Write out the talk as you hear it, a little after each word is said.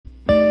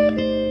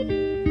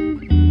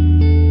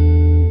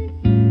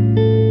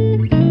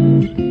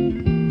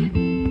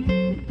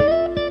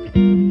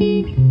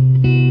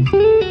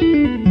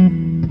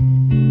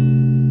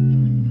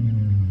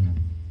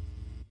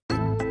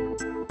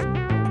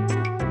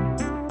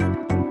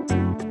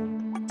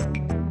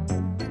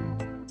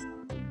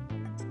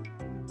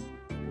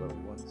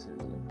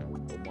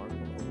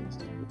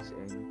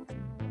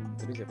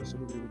today's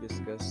episode, we're going to be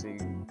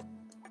discussing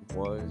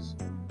was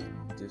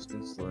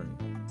distance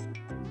learning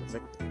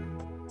effective?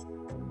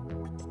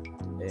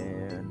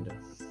 And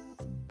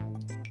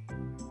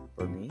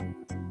for me,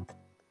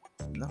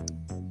 no.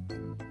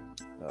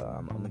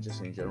 I'm gonna just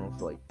say in general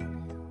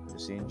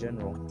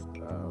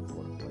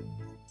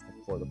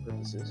for the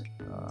purposes.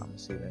 I'm gonna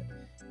say that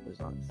it was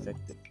not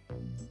effective.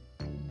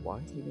 Why?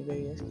 You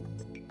may ask.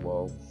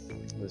 Well,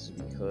 this is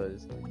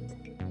because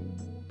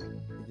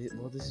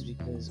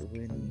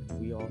when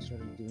we all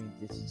started doing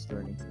distance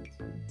learning, we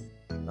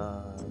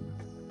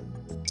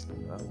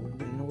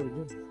didn't know what to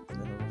do.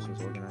 None of us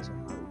was organized on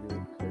how to do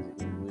it because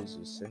it was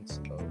a sense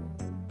of,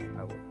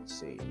 I would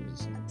say, it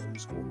was a sense of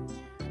homeschool,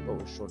 but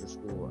with shorter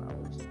school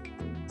hours.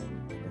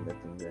 And the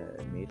thing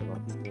that made a lot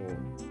of people,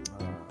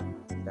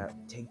 that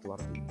tanked a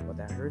lot of people, but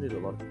that hurted a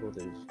lot of people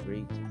that is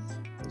great,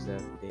 was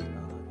that they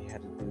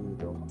had to do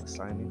the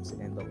assignments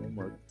and the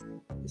homework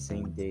the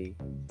same day.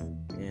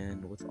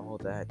 And with all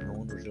that, no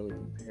one was really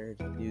prepared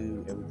to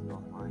do everything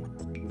online,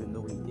 even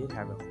though we did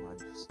have it online.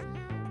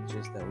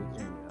 Just that we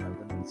didn't learn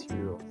the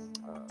material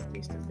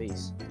face to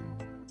face.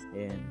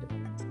 And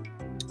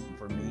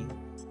for me,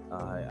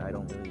 I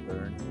don't really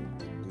learn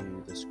to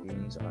do the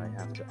screens. I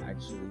have to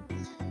actually,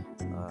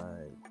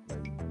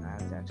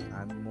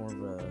 I'm more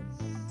of a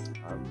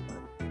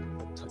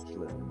touch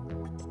learner.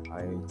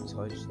 I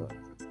touch the,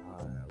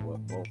 well,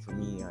 for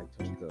me, I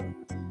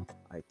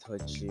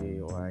touch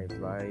it or I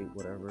write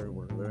whatever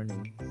we're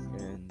learning,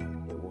 and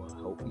it will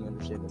help me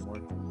understand it more.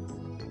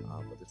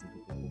 But there's some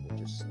people who will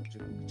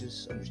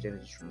just understand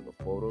it just from the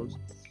photos,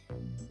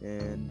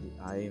 and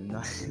I am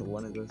not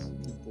one of those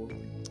people,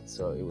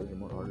 so it was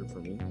more harder for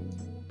me.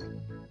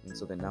 And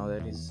so then now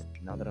that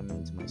I'm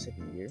into my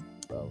second year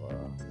of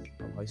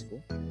high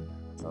school,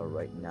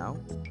 right now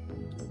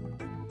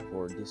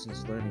for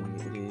distance learning,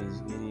 it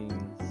is getting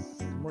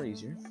more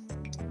easier.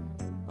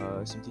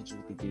 Some teachers,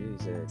 what they did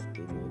is that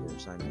they made their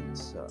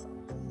assignments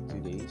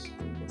 2 days.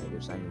 They made their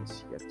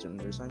assignments, you have to turn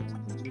their assignments in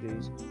 2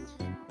 days,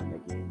 and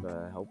that gave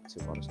help to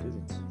a lot of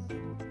students.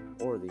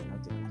 Or they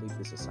have to complete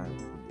this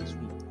assignment in this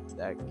week.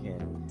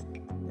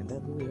 And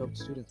that really helps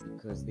students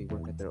because they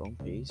work at their own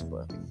pace,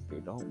 but if they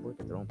don't work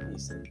at their own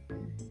pace, then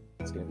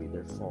it's going to be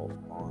their fault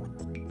on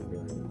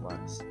failing the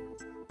class.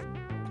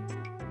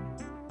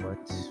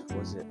 But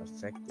was it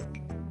effective?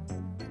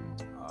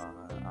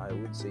 I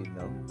would say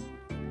no,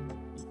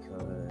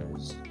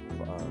 because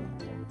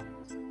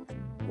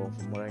from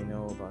what I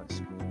know about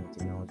screen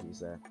technology is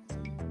that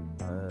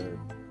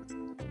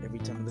every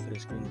time you look at a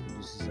screen, it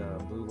produces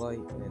blue light,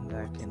 and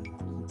that can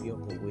keep you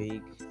up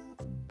awake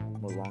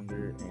more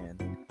longer,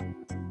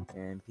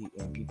 and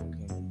people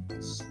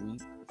can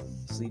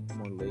sleep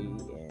more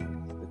late,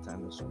 and the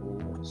time of school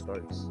when it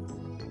starts,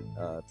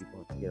 people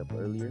have to get up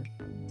earlier.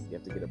 You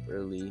have to get up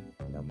early,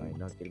 that might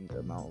not get the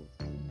amount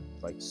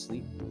of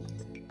sleep,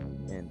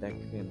 and that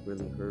can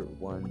really hurt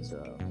one's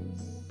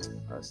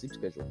sleep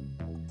schedule.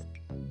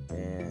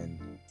 And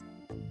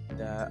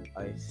that,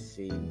 I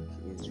think,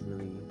 is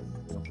really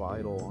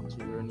vital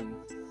onto learning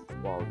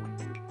while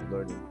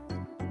learning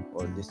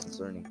or distance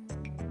learning.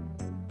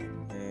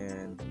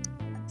 And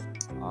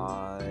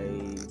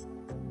I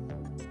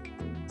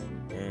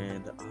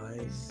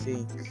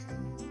think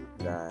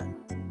that,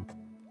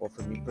 well,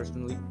 for me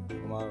personally,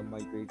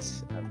 my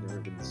grades have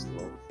never been this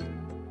low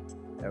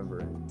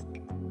ever,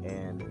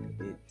 and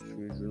it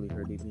really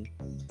hurted me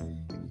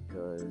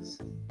because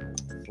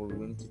before we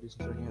went into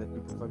distance learning, I had a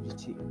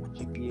 3.5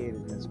 GPA,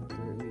 and as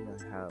currently I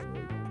have a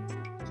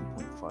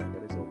 2.5.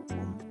 That is a 1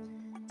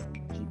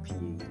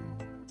 GPA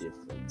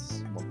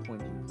difference, 1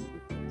 point GPA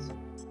difference,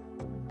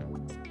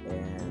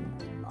 and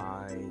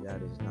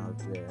that is not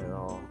good at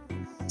all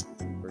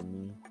for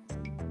me.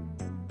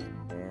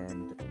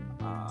 And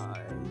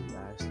I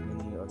asked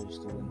many other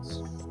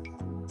students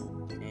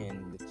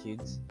and the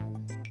kids,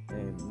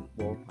 and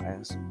well, I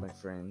asked my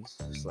friends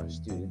 /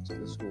 students at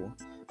the school.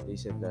 They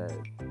said that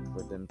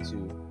for them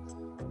too,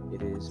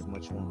 it is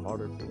much more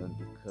harder for them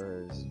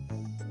because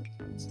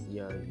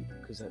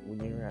when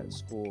you're at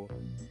school,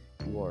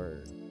 you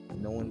are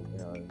knowing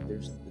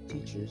there's the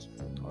teachers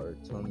are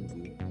telling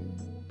you,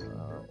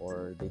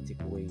 or they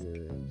take away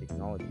your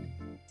technology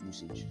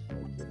usage,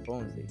 like your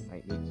phones. They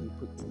might make you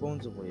put your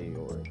phones away,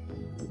 or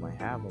you might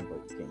have them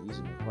but you can't use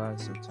them in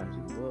class. Sometimes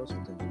you will,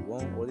 sometimes you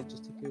won't, or they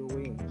just take it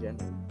away in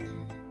general.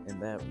 And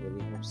that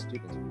really helps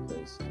students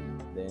because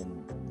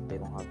then they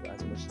don't have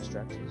as much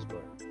distractions.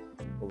 But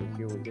over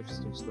here with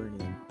distance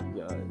learning,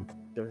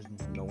 there's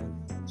no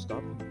one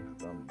stopping you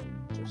from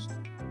just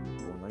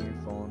going on your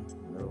phone in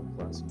the middle of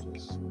class and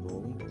just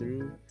scrolling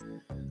through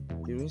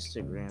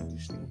Instagram, through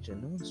Snapchat.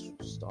 No one's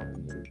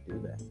stopping you to do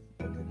that.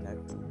 And then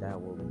that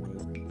will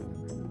make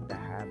the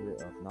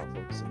habit of not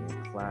focusing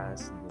in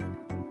class,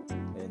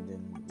 and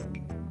then when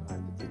you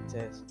have to take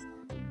tests,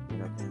 you're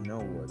not gonna know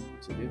what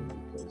to do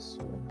because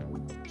you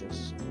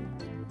just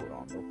put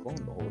on the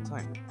phone the whole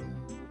time.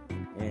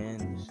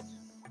 And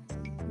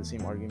the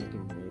same argument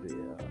can be made,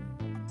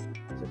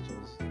 such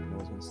as no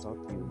one's gonna stop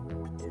you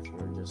if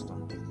you're just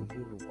on the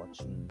computer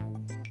watching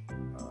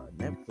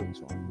Netflix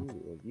Netflix or on Hulu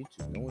or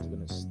YouTube. No one's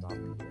gonna stop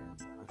you.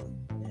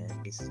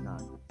 And this is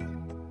not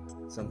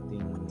something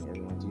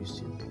everyone's used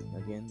to.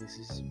 Again, this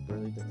is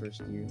really the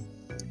first year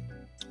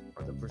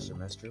or the first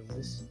semester of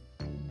this.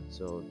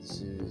 So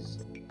this is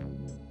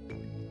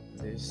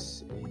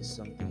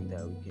something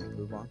that we can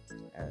improve on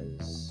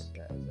as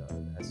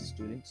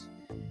students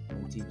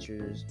and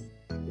teachers.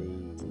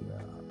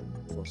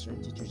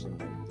 Certain teachers in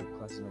the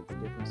classes might be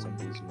different. Some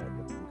days you might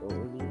have to go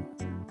earlier,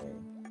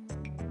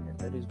 and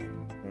that is,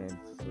 and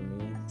for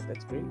me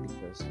that's great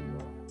because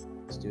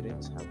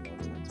students have more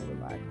time to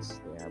relax.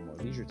 They have more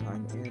leisure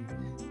time, and they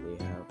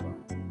have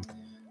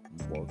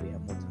they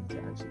have more time to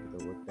actually get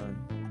their work done.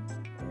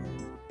 And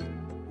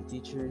the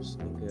teachers,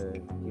 they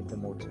could give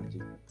them more time to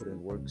put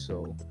in work,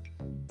 so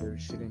there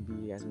shouldn't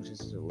be as much as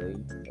a delay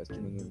as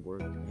turning in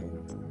work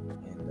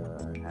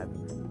and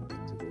having to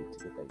wait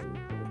to get that work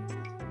put in.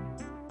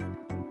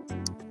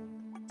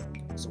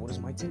 So what is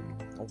my take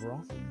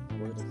overall?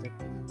 Was it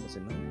effective? Was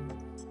it not?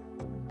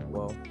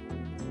 Well,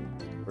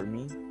 for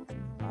me,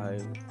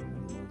 I'm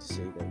going to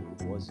say that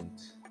it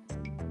wasn't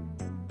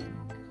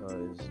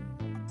because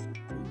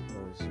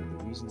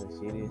the reason I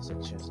say this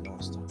is just no,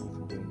 stop you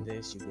from doing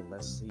this. You get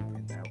less sleep,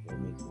 and that will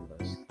make you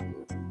less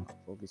not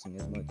focusing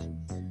as much.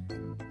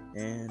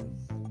 And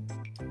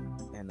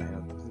I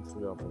completely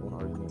forgot about one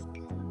argument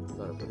I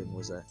thought I put in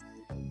was that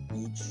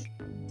each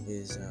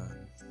is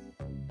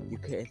you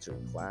can enter a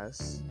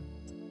class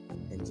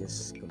and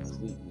just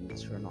completely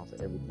turn off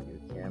everything, your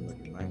camera,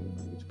 your mic,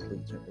 you just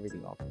completely turn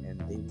everything off, and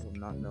they will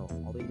not know.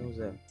 All they know is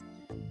that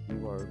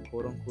you are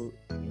quote unquote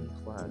in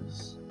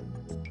class,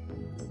 but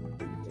you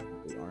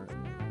technically aren't.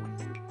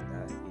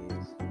 That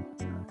is,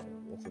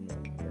 well, for me,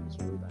 that is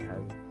a rule I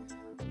have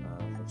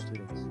for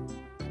students,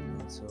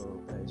 and so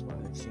that is why I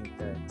think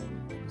that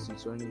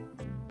distance learning,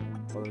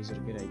 although it's a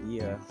good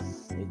idea,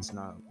 it's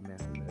not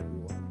meant for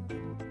everyone.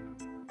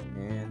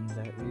 And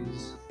that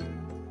is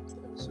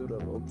episode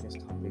of Openness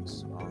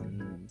Topics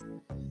on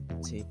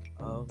the take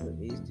of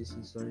is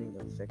distance learning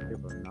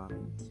effective or not.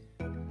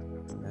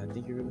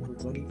 Thank you everyone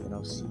for joining, and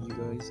I'll see you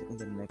guys in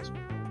the next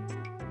one.